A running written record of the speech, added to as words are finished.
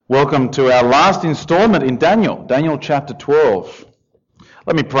Welcome to our last instalment in Daniel chapter 12.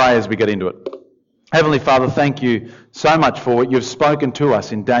 Let me pray as we get into it. Heavenly Father, thank you so much for what you've spoken to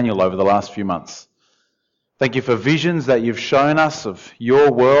us in Daniel over the last few months. Thank you for visions that you've shown us of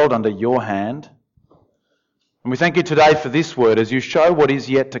your world under your hand. And we thank you today for this word as you show what is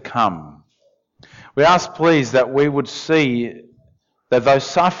yet to come. We ask, please, that we would see that though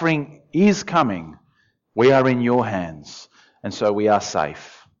suffering is coming, we are in your hands, and so we are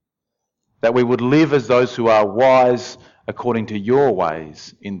safe. That we would live as those who are wise according to your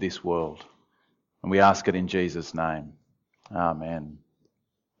ways in this world. And we ask it in Jesus' name. Amen.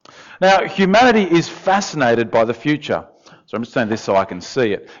 Now, humanity is fascinated by the future. So I'm just saying this so I can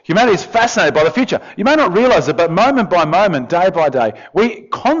see it. Humanity is fascinated by the future. You may not realise it, but moment by moment, day by day, we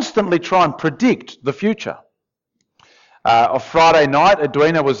constantly try and predict the future. On Friday night,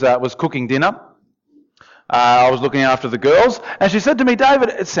 Edwina was cooking dinner. I was looking after the girls, and she said to me, "David,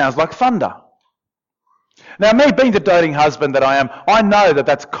 it sounds like thunder." Now, me being the doting husband that I am, I know that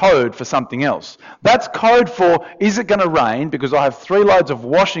that's code for something else. That's code for, is it going to rain? Because I have 3 loads of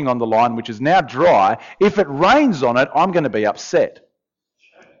washing on the line, which is now dry. If it rains on it, I'm going to be upset.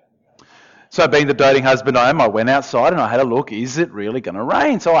 So being the doting husband I am, I went outside and I had a look, is it really going to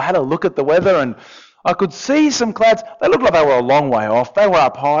rain? So I had a look at the weather and I could see some clouds. They looked like they were a long way off. They were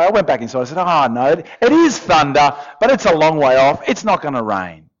up high. I went back inside. I said, "Oh, no, it is thunder, but it's a long way off. It's not going to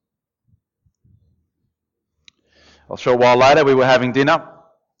rain." A short while later, we were having dinner,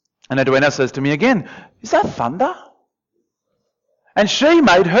 and Edwina says to me again, "Is that thunder?" And she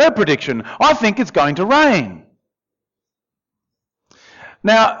made her prediction. "I think it's going to rain."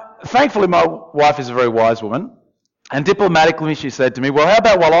 Now, thankfully, my wife is a very wise woman. And diplomatically, she said to me, "Well, how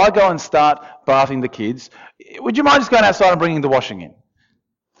about while I go and start bathing the kids, would you mind just going outside and bringing the washing in?"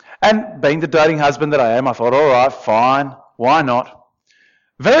 And being the doting husband that I am, I thought, all right, fine, why not?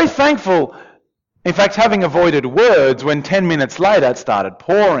 Very thankful, in fact, having avoided words when 10 minutes later it started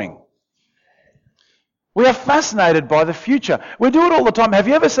pouring. We are fascinated by the future. We do it all the time. Have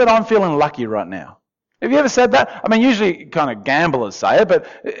you ever said, "I'm feeling lucky right now"? Have you ever said that? I mean, usually kind of gamblers say it, but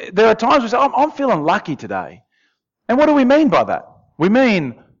there are times we say, I'm feeling lucky today. And what do we mean by that? We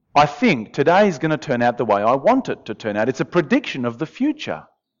mean, I think today is going to turn out the way I want it to turn out. It's a prediction of the future.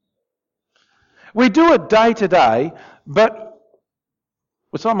 We do it day to day, but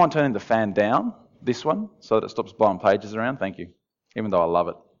would someone mind turning the fan down, this one, so that it stops blowing pages around? Thank you, even though I love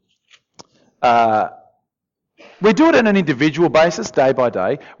it. We do it on an individual basis, day by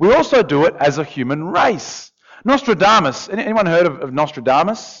day. We also do it as a human race. Nostradamus, anyone heard of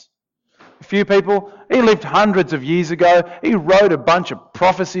Nostradamus? A few people. He lived hundreds of years ago. He wrote a bunch of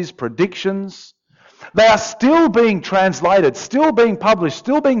prophecies, predictions. They are still being translated, still being published,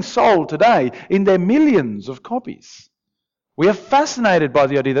 still being sold today in their millions of copies. We are fascinated by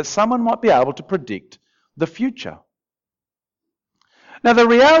the idea that someone might be able to predict the future. Now, the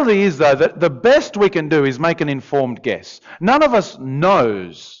reality is, though, that the best we can do is make an informed guess. None of us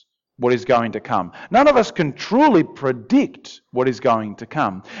knows what is going to come. None of us can truly predict what is going to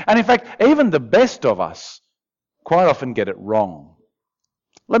come. And in fact, even the best of us quite often get it wrong.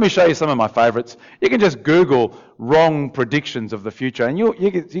 Let me show you some of my favourites. You can just Google wrong predictions of the future and you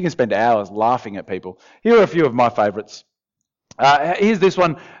can spend hours laughing at people. Here are a few of my favourites. Here's this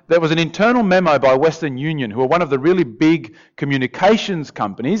one. There was an internal memo by Western Union, who are one of the really big communications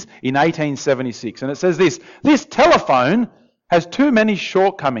companies, in 1876. And it says this: "This telephone has too many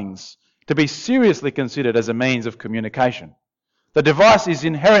shortcomings to be seriously considered as a means of communication. The device is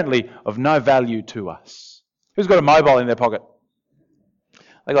inherently of no value to us." Who's got a mobile in their pocket?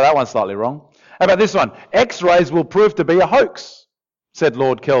 They got that one slightly wrong. How about this one? "X-rays will prove to be a hoax," said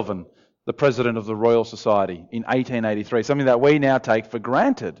Lord Kelvin, the president of the Royal Society, in 1883. Something that we now take for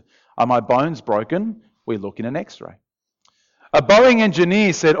granted. Are my bones broken? We look in an X-ray. A Boeing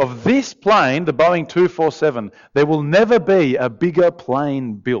engineer said of this plane, the Boeing 247, "There will never be a bigger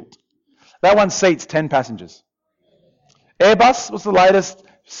plane built." That one seats 10 passengers. Airbus, what's the latest?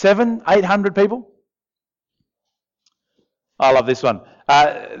 700-800 people? I love this one.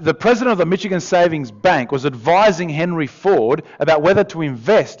 The president of the Michigan Savings Bank was advising Henry Ford about whether to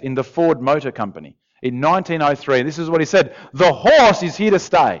invest in the Ford Motor Company in 1903. This is what he said: "The horse is here to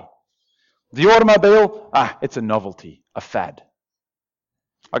stay. The automobile, it's a novelty, a fad."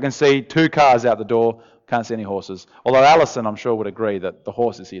 I can see 2 cars out the door, can't see any horses. Although Alison, I'm sure, would agree that the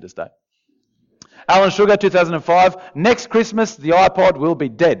horse is here to stay. Alan Sugar, 2005, "Next Christmas, the iPod will be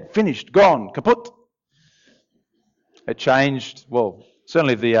dead, finished, gone, kaput." It changed, well,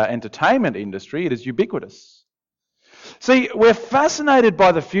 certainly the entertainment industry. It is ubiquitous. See, we're fascinated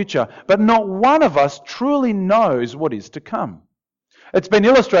by the future, but not one of us truly knows what is to come. It's been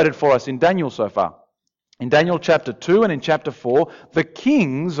illustrated for us in Daniel so far. In Daniel chapter 2 and in chapter 4, the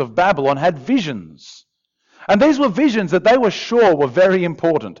kings of Babylon had visions. And these were visions that they were sure were very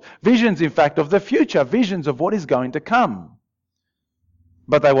important. Visions, in fact, of the future, visions of what is going to come.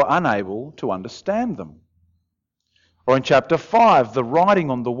 But they were unable to understand them. Or in chapter 5, the writing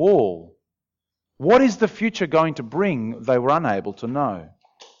on the wall. What is the future going to bring? They were unable to know.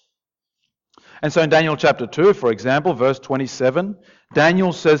 And so in Daniel chapter 2, for example, verse 27,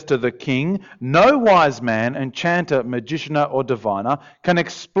 Daniel says to the king, "No wise man, enchanter, magician, or diviner can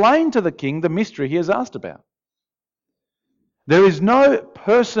explain to the king the mystery he has asked about. There is no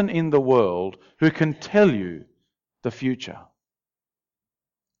person in the world who can tell you the future."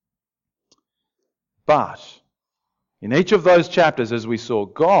 But in each of those chapters, as we saw,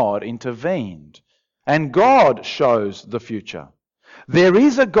 God intervened and God shows the future. There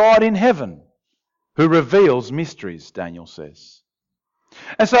is a God in heaven who reveals mysteries, Daniel says.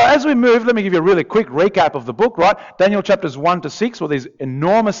 And so as we move, let me give you a really quick recap of the book, right? Daniel chapters 1 to 6 were these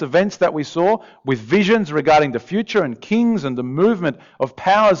enormous events that we saw with visions regarding the future and kings and the movement of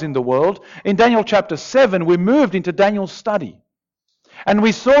powers in the world. In Daniel chapter 7, we moved into Daniel's study. And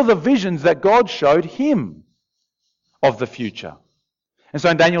we saw the visions that God showed him of the future. And so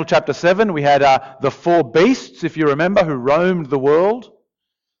in Daniel chapter 7, we had the four beasts, if you remember, who roamed the world.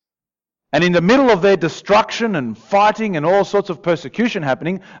 And in the middle of their destruction and fighting and all sorts of persecution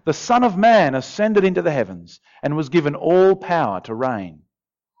happening, the Son of Man ascended into the heavens and was given all power to reign.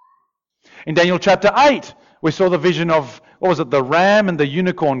 In Daniel chapter 8, we saw the vision of, the ram and the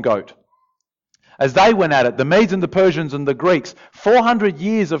unicorn goat. As they went at it, the Medes and the Persians and the Greeks, 400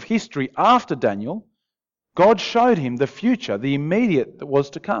 years of history after Daniel, God showed him the future, the immediate that was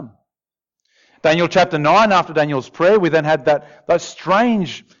to come. Daniel chapter 9, after Daniel's prayer, we then had those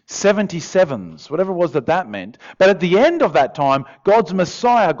strange 77s, whatever it was that meant. But at the end of that time, God's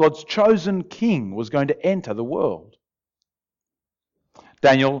Messiah, God's chosen King, was going to enter the world.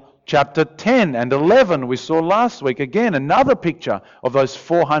 Daniel chapter 10 and 11, we saw last week, again, another picture of those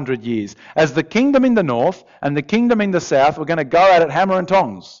 400 years. As the kingdom in the north and the kingdom in the south were going to go at it hammer and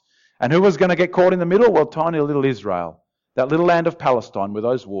tongs. And who was going to get caught in the middle? Well, tiny little Israel, that little land of Palestine where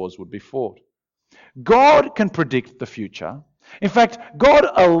those wars would be fought. God can predict the future. In fact, God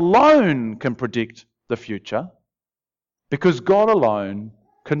alone can predict the future because God alone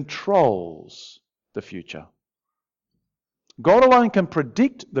controls the future. God alone can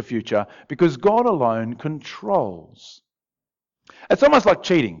predict the future because God alone controls. It's almost like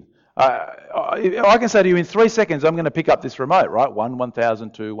cheating. I can say to you in 3 seconds, I'm going to pick up this remote, right? 1,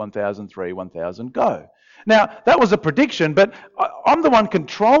 1000, 2, 1003, 1000, go. Now, that was a prediction, but I'm the one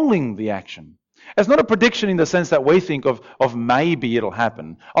controlling the action. It's not a prediction in the sense that we think of maybe it'll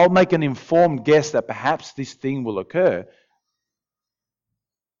happen. I'll make an informed guess that perhaps this thing will occur.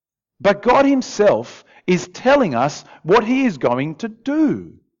 But God himself is telling us what he is going to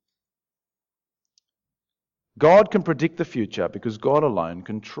do. God can predict the future because God alone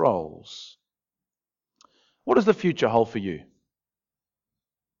controls. What does the future hold for you?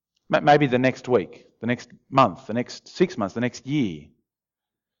 Maybe the next week, the next month, the next 6 months, the next year.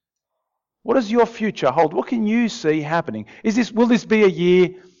 What does your future hold? What can you see happening? Will this be a year,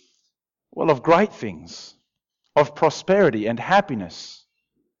 of great things, of prosperity and happiness,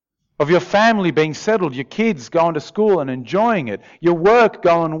 of your family being settled, your kids going to school and enjoying it, your work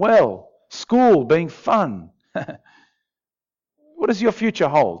going well, school being fun? What does your future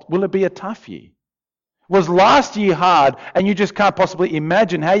hold? Will it be a tough year? Was last year hard and you just can't possibly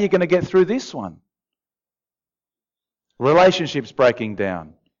imagine how you're going to get through this one? Relationships breaking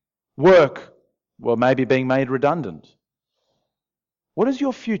down. Work, maybe being made redundant. What does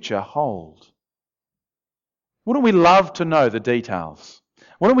your future hold? Wouldn't we love to know the details?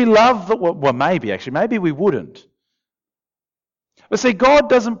 Wouldn't we love that? Maybe we wouldn't. But see, God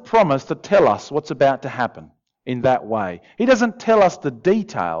doesn't promise to tell us what's about to happen in that way. He doesn't tell us the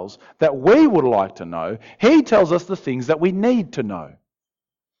details that we would like to know. He tells us the things that we need to know.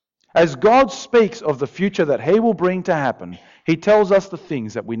 As God speaks of the future that he will bring to happen, he tells us the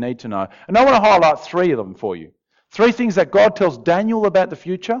things that we need to know. And I want to highlight 3 of them for you. 3 things that God tells Daniel about the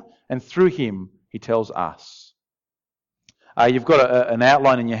future, and through him, he tells us. You've got an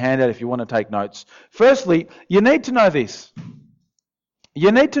outline in your handout if you want to take notes. Firstly, you need to know this.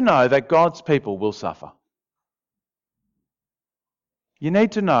 You need to know that God's people will suffer. You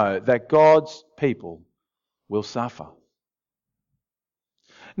need to know that God's people will suffer.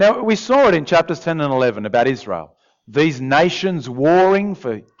 Now, we saw it in chapters 10 and 11 about Israel. These nations warring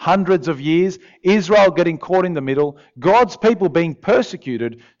for hundreds of years, Israel getting caught in the middle, God's people being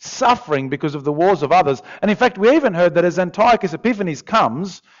persecuted, suffering because of the wars of others. And in fact, we even heard that as Antiochus Epiphanes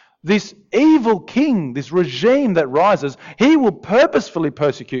comes, this evil king, this regime that rises, he will purposefully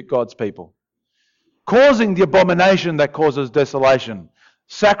persecute God's people, causing the abomination that causes desolation,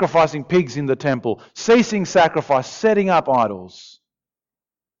 sacrificing pigs in the temple, ceasing sacrifice, setting up idols.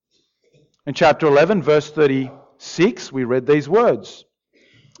 In chapter 11, verse 36, we read these words.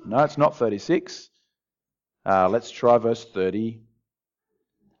 No, it's not 36. Let's try verse 30.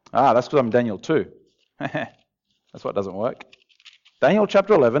 That's because I'm Daniel 2. That's what doesn't work. Daniel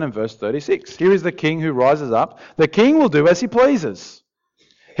chapter 11 and verse 36. Here is the king who rises up. The king will do as he pleases.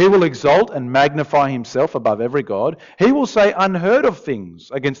 He will exalt and magnify himself above every god. He will say unheard of things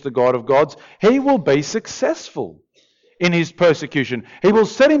against the God of gods. He will be successful in his persecution. He will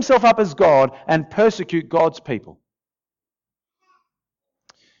set himself up as God and persecute God's people.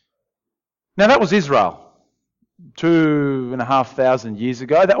 Now that was Israel 2,500 years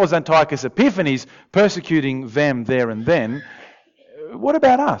ago. That was Antiochus Epiphanes persecuting them there and then. What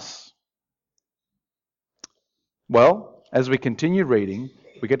about us? Well, as we continue reading,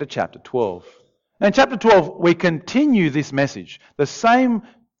 we get to chapter 12. Now in chapter 12, we continue this message. The same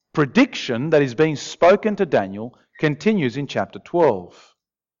prediction that is being spoken to Daniel continues in chapter 12.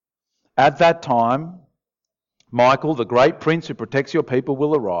 At that time, Michael, the great prince who protects your people,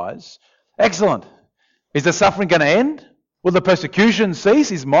 will arise. Excellent. Is the suffering going to end? Will the persecution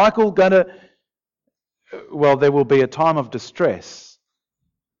cease? Is Michael going to... Well, there will be a time of distress,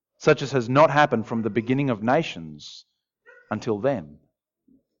 such as has not happened from the beginning of nations until then.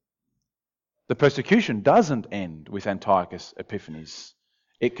 The persecution doesn't end with Antiochus Epiphanes.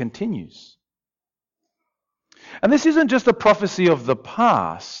 It continues. And this isn't just a prophecy of the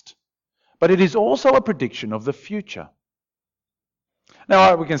past, but it is also a prediction of the future.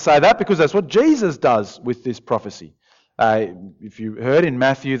 Now, we can say that because that's what Jesus does with this prophecy. If you heard in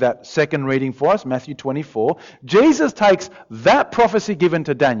Matthew, that second reading for us, Matthew 24, Jesus takes that prophecy given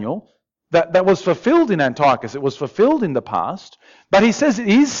to Daniel, that was fulfilled in Antiochus, it was fulfilled in the past, but he says it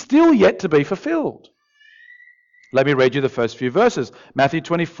is still yet to be fulfilled. Let me read you the first few verses. Matthew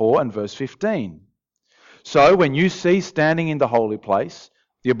 24 and verse 15. So when you see standing in the holy place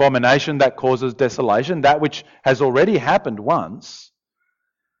the abomination that causes desolation, that which has already happened once,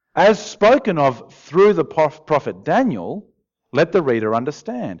 as spoken of through the prophet Daniel, let the reader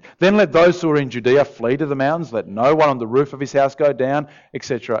understand. Then let those who are in Judea flee to the mountains, let no one on the roof of his house go down,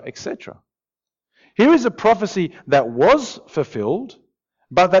 etc., etc. Here is a prophecy that was fulfilled,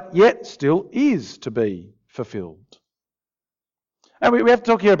 but that yet still is to be fulfilled. And we have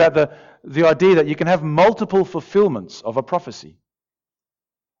to talk here about the idea that you can have multiple fulfillments of a prophecy.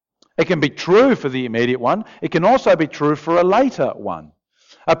 It can be true for the immediate one. It can also be true for a later one.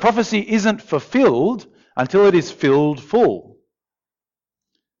 A prophecy isn't fulfilled until it is filled full.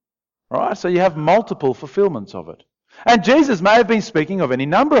 Right? So you have multiple fulfillments of it. And Jesus may have been speaking of any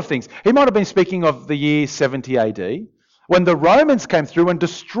number of things. He might have been speaking of the year 70 AD, when the Romans came through and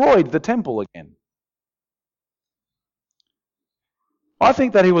destroyed the temple again. I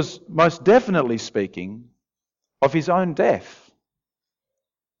think that he was most definitely speaking of his own death.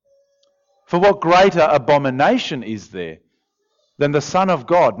 For what greater abomination is there than the Son of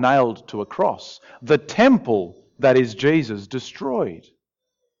God nailed to a cross? The temple that is Jesus destroyed.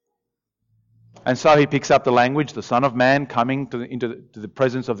 And so he picks up the language, the Son of Man coming into the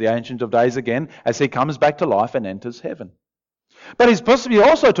presence of the Ancient of Days again as he comes back to life and enters heaven. But he's possibly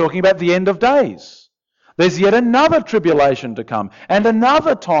also talking about the end of days. There's yet another tribulation to come and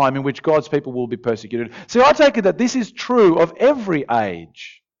another time in which God's people will be persecuted. See, I take it that this is true of every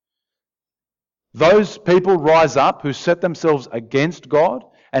age. Those people rise up who set themselves against God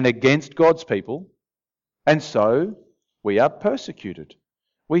and against God's people, and so we are persecuted.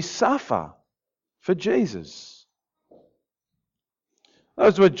 We suffer for Jesus.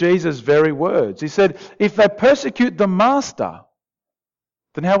 Those were Jesus' very words. He said, if they persecute the Master,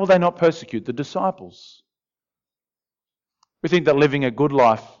 then how will they not persecute the disciples? We think that living a good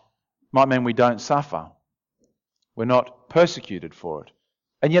life might mean we don't suffer. We're not persecuted for it.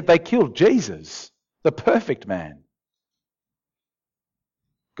 And yet they killed Jesus, the perfect man.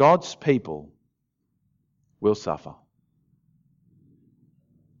 God's people will suffer.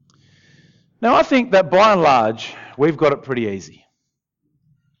 Now, I think that by and large, we've got it pretty easy,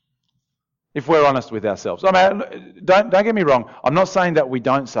 if we're honest with ourselves. I mean, don't get me wrong. I'm not saying that we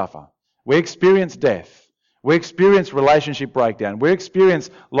don't suffer. We experience death. We experience relationship breakdown. We experience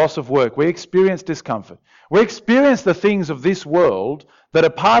loss of work. We experience discomfort. We experience the things of this world that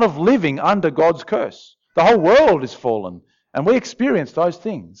are part of living under God's curse, The whole world is fallen, and we experience those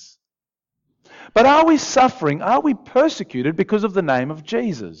things. But are we suffering? Are we persecuted because of the name of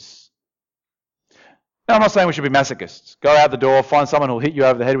Jesus? Now, I'm not saying we should be masochists. Go out the door, find someone who'll hit you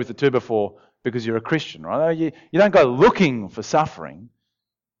over the head with a 2x4 because you're a Christian, right? You don't go looking for suffering.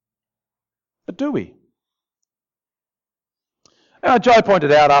 But do we? Now, Joe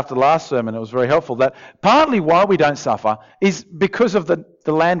pointed out after the last sermon, it was very helpful, that partly why we don't suffer is because of the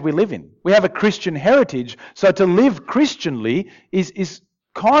land we live in. We have a Christian heritage, so to live Christianly is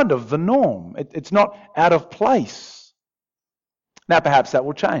kind of the norm. It's not out of place. Now, perhaps that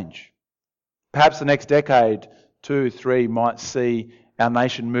will change. Perhaps the next decade, 2, 3, might see our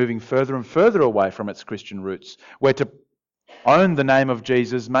nation moving further and further away from its Christian roots, where to own the name of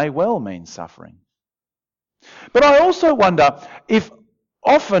Jesus may well mean suffering. But I also wonder if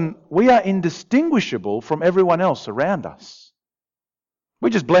often we are indistinguishable from everyone else around us. We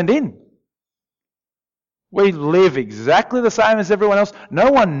just blend in. We live exactly the same as everyone else.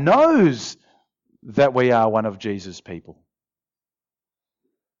 No one knows that we are one of Jesus' people.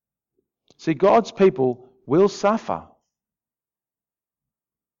 See, God's people will suffer.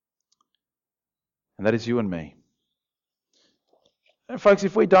 And that is you and me. And folks,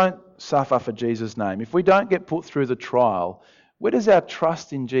 if we don't suffer for Jesus' name, if we don't get put through the trial, where does our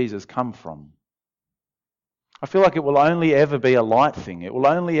trust in Jesus come from? I feel like it will only ever be a light thing. It will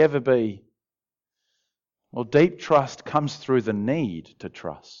only ever be, well, deep trust comes through the need to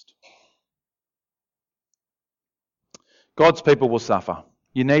trust. God's people will suffer.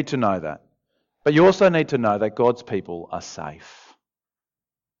 You need to know that. But you also need to know that God's people are safe.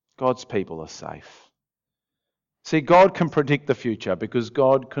 God's people are safe. See, God can predict the future because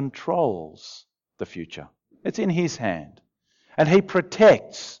God controls the future. It's in His hand. And He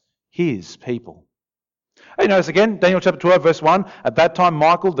protects His people. And you notice again, Daniel chapter 12, verse 1, at that time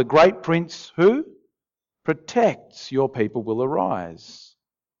Michael, the great prince, who protects your people, will arise.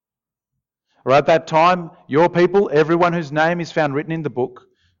 Or at that time, your people, everyone whose name is found written in the book,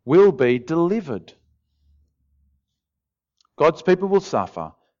 will be delivered. God's people will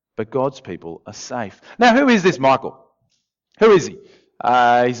suffer, but God's people are safe. Now, who is this Michael? Who is he?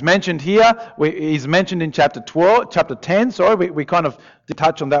 He's mentioned here. He's mentioned in chapter 10. We kind of did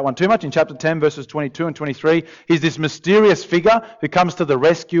touch on that one too much. In chapter 10, verses 22 and 23, he's this mysterious figure who comes to the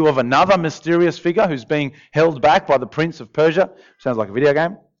rescue of another mysterious figure who's being held back by the prince of Persia. Sounds like a video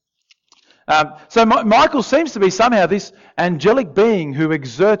game. So Michael seems to be somehow this angelic being who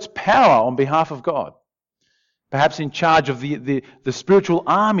exerts power on behalf of God. Perhaps in charge of the spiritual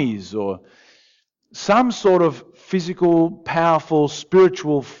armies or some sort of physical, powerful,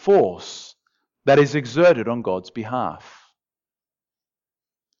 spiritual force that is exerted on God's behalf.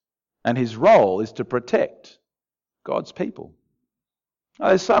 And his role is to protect God's people. Now,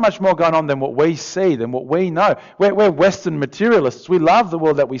 there's so much more going on than what we see, than what we know. We're Western materialists. We love the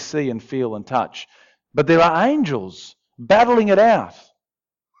world that we see and feel and touch. But there are angels battling it out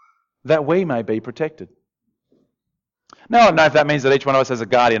that we may be protected. Now, I don't know if that means that each one of us has a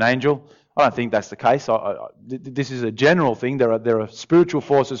guardian angel. I don't think that's the case. This is a general thing. There are spiritual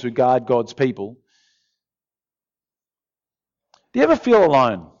forces who guard God's people. Do you ever feel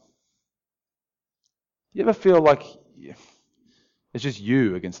alone? Do you ever feel like it's just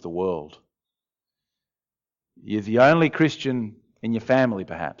you against the world? You're the only Christian in your family,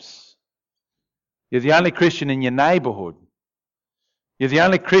 perhaps. You're the only Christian in your neighbourhood. You're the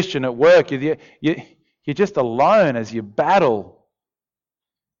only Christian at work. You're just alone as you battle.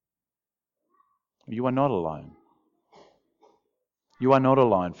 You are not alone. You are not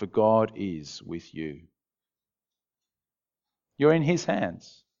alone, for God is with you. You're in His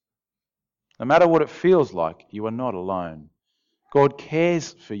hands. No matter what it feels like, you are not alone. God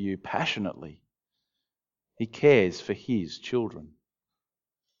cares for you passionately. He cares for His children.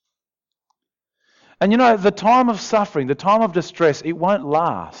 And you know, the time of suffering, the time of distress, it won't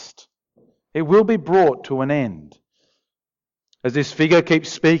last. It will be brought to an end. As this figure keeps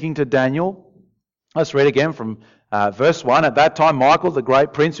speaking to Daniel, let's read again from verse 1. At that time, Michael, the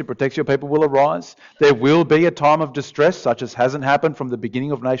great prince who protects your people, will arise. There will be a time of distress such as hasn't happened from the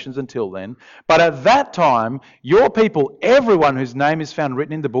beginning of nations until then. But at that time, your people, everyone whose name is found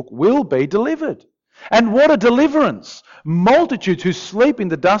written in the book, will be delivered. And what a deliverance! Multitudes who sleep in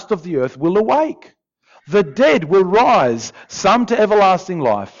the dust of the earth will awake. The dead will rise, some to everlasting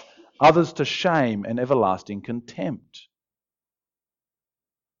life, others to shame and everlasting contempt.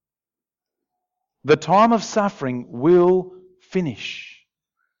 The time of suffering will finish.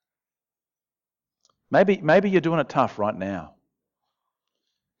 Maybe you're doing it tough right now.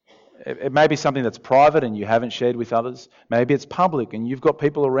 It may be something that's private and you haven't shared with others. Maybe it's public and you've got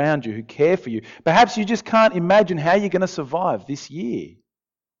people around you who care for you. Perhaps you just can't imagine how you're going to survive this year.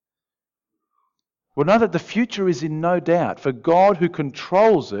 Well, know that the future is in no doubt, for God who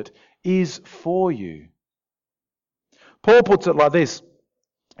controls it is for you. Paul puts it like this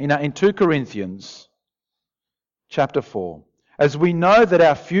in 2 Corinthians chapter 4. As we know that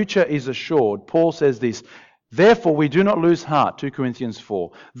our future is assured, Paul says this, therefore we do not lose heart, 2 Corinthians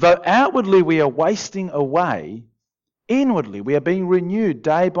 4. Though outwardly we are wasting away, inwardly we are being renewed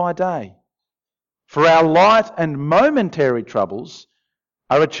day by day. For our light and momentary troubles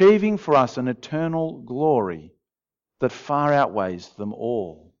are achieving for us an eternal glory that far outweighs them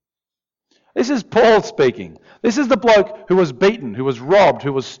all. This is Paul speaking. This is the bloke who was beaten, who was robbed,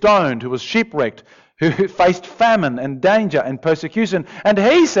 who was stoned, who was shipwrecked, who faced famine and danger and persecution. And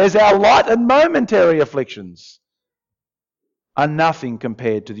he says our light and momentary afflictions are nothing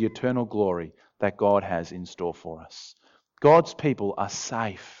compared to the eternal glory that God has in store for us. God's people are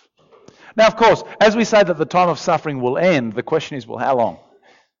safe. Now, of course, as we say that the time of suffering will end, the question is, well, how long?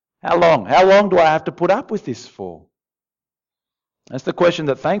 How long? How long do I have to put up with this for? That's the question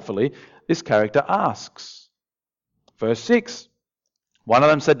that, thankfully, this character asks. Verse 6. One of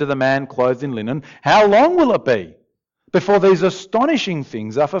them said to the man clothed in linen, how long will it be before these astonishing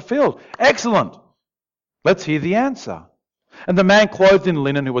things are fulfilled? Excellent. Let's hear the answer. And the man clothed in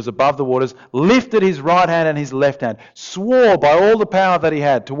linen who was above the waters lifted his right hand and his left hand, swore by all the power that he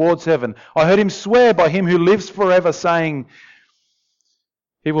had towards heaven. I heard him swear by him who lives forever, saying,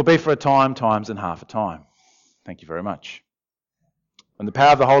 he will be for a time, times and half a time. Thank you very much. When the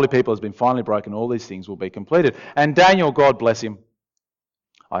power of the holy people has been finally broken, all these things will be completed. And Daniel, God bless him,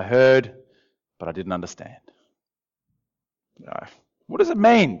 I heard, but I didn't understand. What does it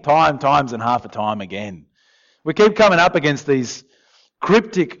mean? Time, times and half a time again. We keep coming up against these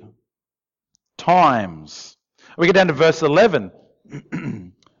cryptic times. We get down to verse 11.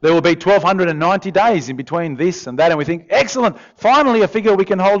 There will be 1,290 days in between this and that, and we think, excellent, finally a figure we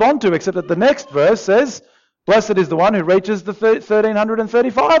can hold on to, except that the next verse says, blessed is the one who reaches the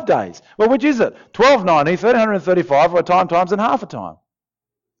 1,335 days. Well, which is it? 1,290, 1,335, or a time, times and half a time.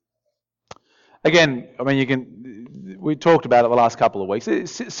 Again, I mean, we talked about it the last couple of weeks.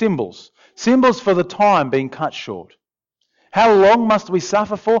 It's symbols. Symbols for the time being cut short. How long must we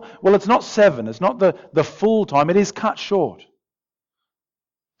suffer for? Well, it's not 7. It's not the full time. It is cut short.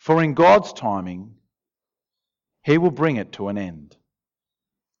 For in God's timing, He will bring it to an end.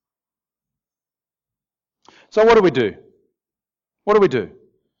 So what do we do? What do we do?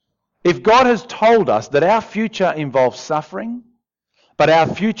 If God has told us that our future involves suffering, but our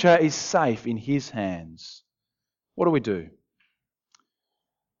future is safe in His hands, what do we do?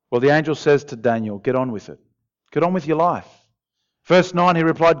 Well, the angel says to Daniel, get on with it. Get on with your life. Verse 9, he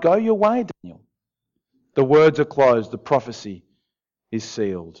replied, go your way, Daniel. The words are closed, the prophecy is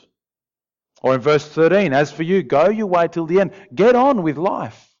sealed. Or in verse 13, as for you, go your way till the end. Get on with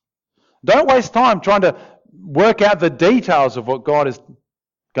life. Don't waste time trying to work out the details of what God is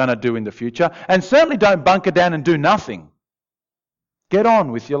going to do in the future. And certainly don't bunker down and do nothing. Get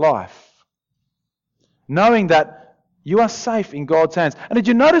on with your life. Knowing that you are safe in God's hands. And did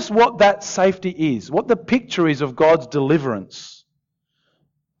you notice what that safety is? What the picture is of God's deliverance?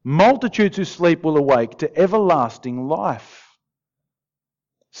 Multitudes who sleep will awake to everlasting life.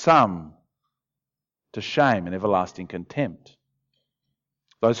 Some to shame and everlasting contempt.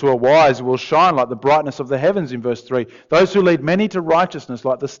 Those who are wise will shine like the brightness of the heavens in verse 3. Those who lead many to righteousness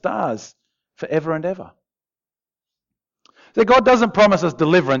like the stars forever and ever. So God doesn't promise us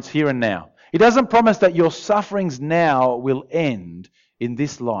deliverance here and now. He doesn't promise that your sufferings now will end in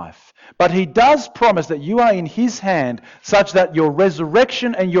this life. But He does promise that you are in His hand such that your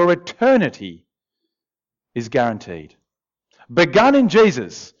resurrection and your eternity is guaranteed. Begun in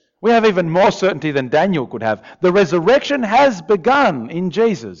Jesus. We have even more certainty than Daniel could have. The resurrection has begun in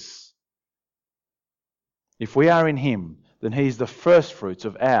Jesus. If we are in Him, then He is the first fruits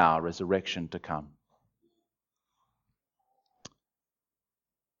of our resurrection to come.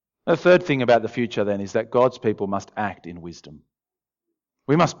 The third thing about the future then is that God's people must act in wisdom.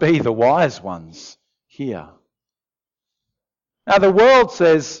 We must be the wise ones here. Now the world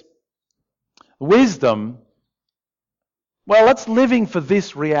says wisdom, well, it's living for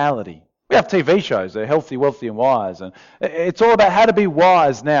this reality. We have TV shows, they're Healthy, Wealthy and Wise, and it's all about how to be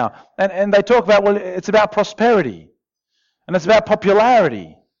wise now. And they talk about, well, it's about prosperity, and it's about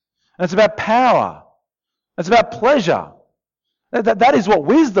popularity, and it's about power, and it's about pleasure. That is what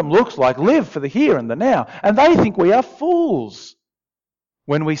wisdom looks like. Live for the here and the now. And they think we are fools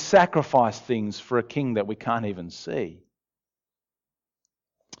when we sacrifice things for a king that we can't even see.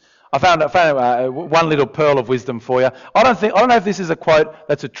 I found one little pearl of wisdom for you. I don't know if this is a quote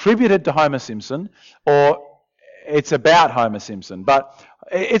that's attributed to Homer Simpson or it's about Homer Simpson, but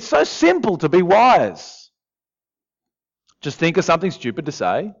it's so simple to be wise. Just think of something stupid to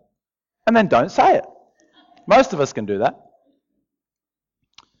say and then don't say it. Most of us can do that.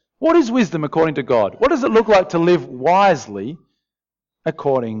 What is wisdom according to God? What does it look like to live wisely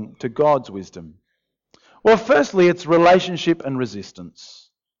according to God's wisdom? Well, firstly, it's relationship and resistance.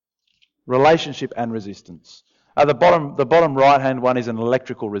 Relationship and resistance. The bottom right-hand one is an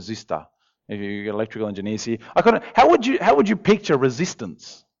electrical resistor. If you get electrical engineers here, how would you picture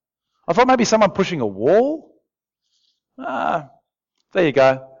resistance? I thought maybe someone pushing a wall. There you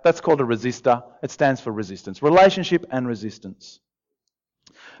go. That's called a resistor. It stands for resistance. Relationship and resistance.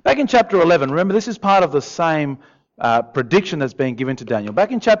 Back in chapter 11, remember this is part of the same prediction that's being given to Daniel.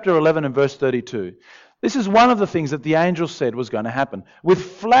 Back in chapter 11 and verse 32, this is one of the things that the angel said was going to happen. With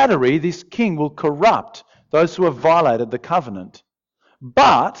flattery, this king will corrupt those who have violated the covenant.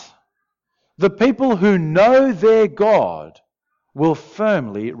 But the people who know their God will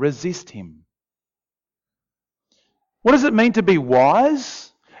firmly resist him. What does it mean to be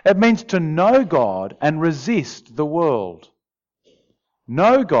wise? It means to know God and resist the world.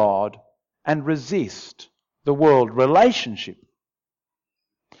 Know God and resist the world. Relationship.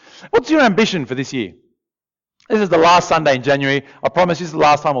 What's your ambition for this year? This is the last Sunday in January. I promise this is the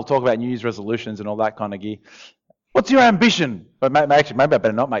last time we'll talk about New Year's resolutions and all that kind of gear. What's your ambition? But actually, maybe I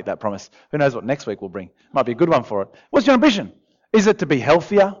better not make that promise. Who knows what next week will bring? Might be a good one for it. What's your ambition? Is it to be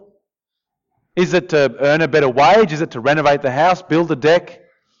healthier? Is it to earn a better wage? Is it to renovate the house, build a deck?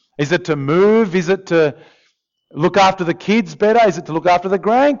 Is it to move? Is it to look after the kids better? Is it to look after the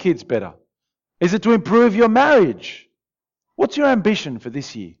grandkids better? Is it to improve your marriage? What's your ambition for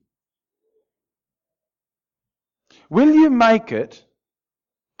this year? Will you make it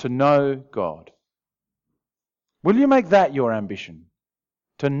to know God? Will you make that your ambition?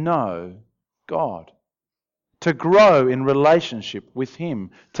 To know God. To grow in relationship with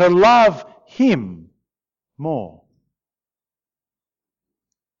Him. To love Him more.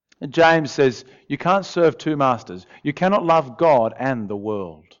 And James says, you can't serve two masters. You cannot love God and the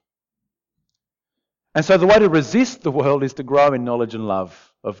world. And so the way to resist the world is to grow in knowledge and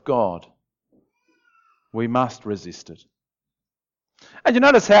love of God. We must resist it. And you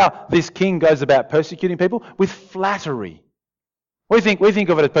notice how this king goes about persecuting people? With flattery. We think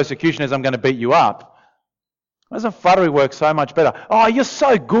of it as persecution as I'm going to beat you up. Doesn't flattery work so much better? Oh, you're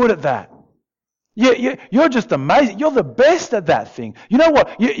so good at that. You're just amazing. You're the best at that thing. You know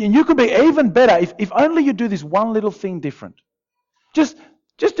what? You could be even better if only you do this one little thing different. Just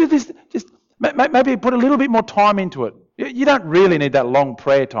do this. Just maybe put a little bit more time into it. You don't really need that long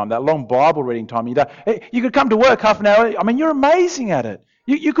prayer time, that long Bible reading time. You could come to work half an hour. I mean, you're amazing at it.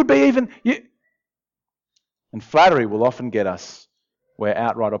 You could be even... And flattery will often get us where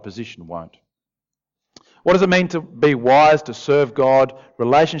outright opposition won't. What does it mean to be wise, to serve God,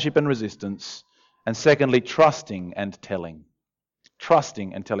 relationship and resistance? And secondly, trusting and telling.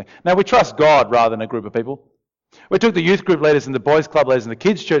 Trusting and telling. Now, we trust God rather than a group of people. We took the youth group leaders and the boys club leaders and the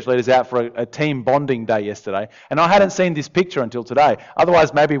kids church leaders out for a team bonding day yesterday. And I hadn't seen this picture until today.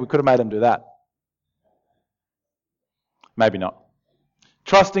 Otherwise, maybe we could have made them do that. Maybe not.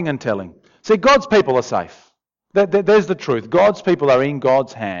 Trusting and telling. See, God's people are safe. There's the truth. God's people are in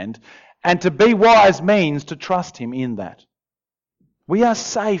God's hand. And to be wise means to trust Him in that. We are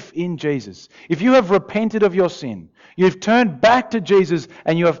safe in Jesus. If you have repented of your sin, you've turned back to Jesus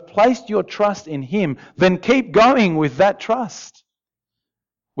and you have placed your trust in Him, then keep going with that trust,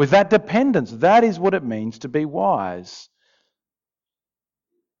 with that dependence. That is what it means to be wise.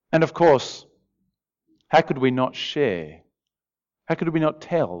 And of course, how could we not share? How could we not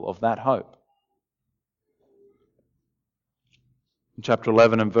tell of that hope? In chapter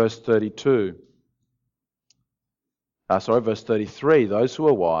 11 and verse 32. Verse 33, those who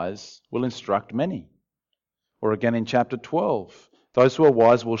are wise will instruct many. Or again in chapter 12, those who are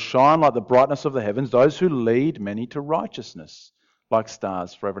wise will shine like the brightness of the heavens, those who lead many to righteousness, like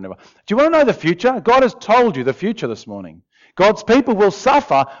stars forever and ever. Do you want to know the future? God has told you the future this morning. God's people will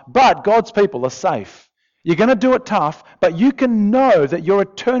suffer, but God's people are safe. You're going to do it tough, but you can know that your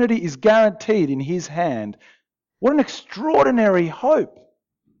eternity is guaranteed in His hand. What an extraordinary hope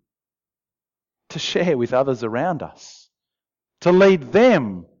to share with others around us. To lead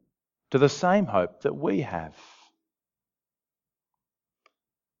them to the same hope that we have.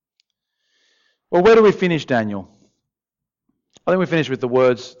 Well, where do we finish, Daniel? I think we finish with the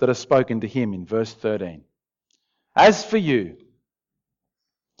words that are spoken to him in verse 13. As for you,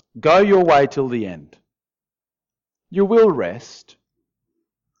 go your way till the end. You will rest,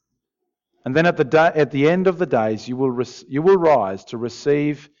 And then at the end of the days, you will rise to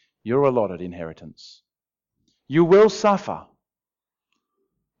receive your allotted inheritance. You will suffer,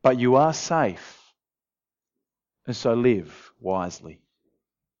 but you are safe. And so live wisely.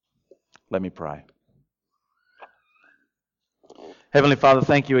 Let me pray. Heavenly Father,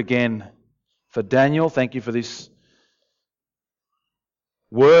 thank you again for Daniel. Thank you for this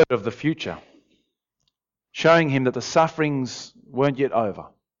word of the future, showing him that the sufferings weren't yet over.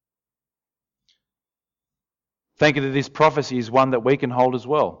 Thank you that this prophecy is one that we can hold as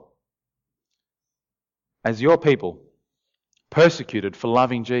well. As your people, persecuted for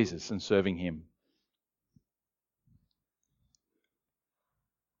loving Jesus and serving him.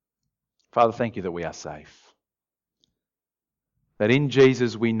 Father, thank you that we are safe. That in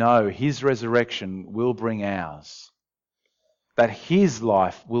Jesus we know his resurrection will bring ours. That his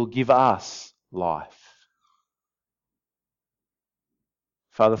life will give us life.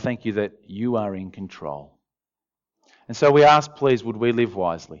 Father, thank you that you are in control. And so we ask, please, would we live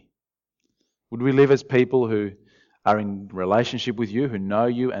wisely? Would we live as people who are in relationship with you, who know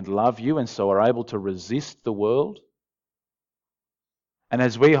you and love you, and so are able to resist the world? And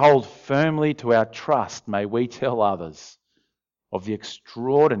as we hold firmly to our trust, may we tell others of the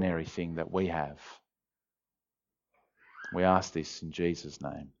extraordinary thing that we have. We ask this in Jesus'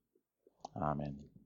 name. Amen.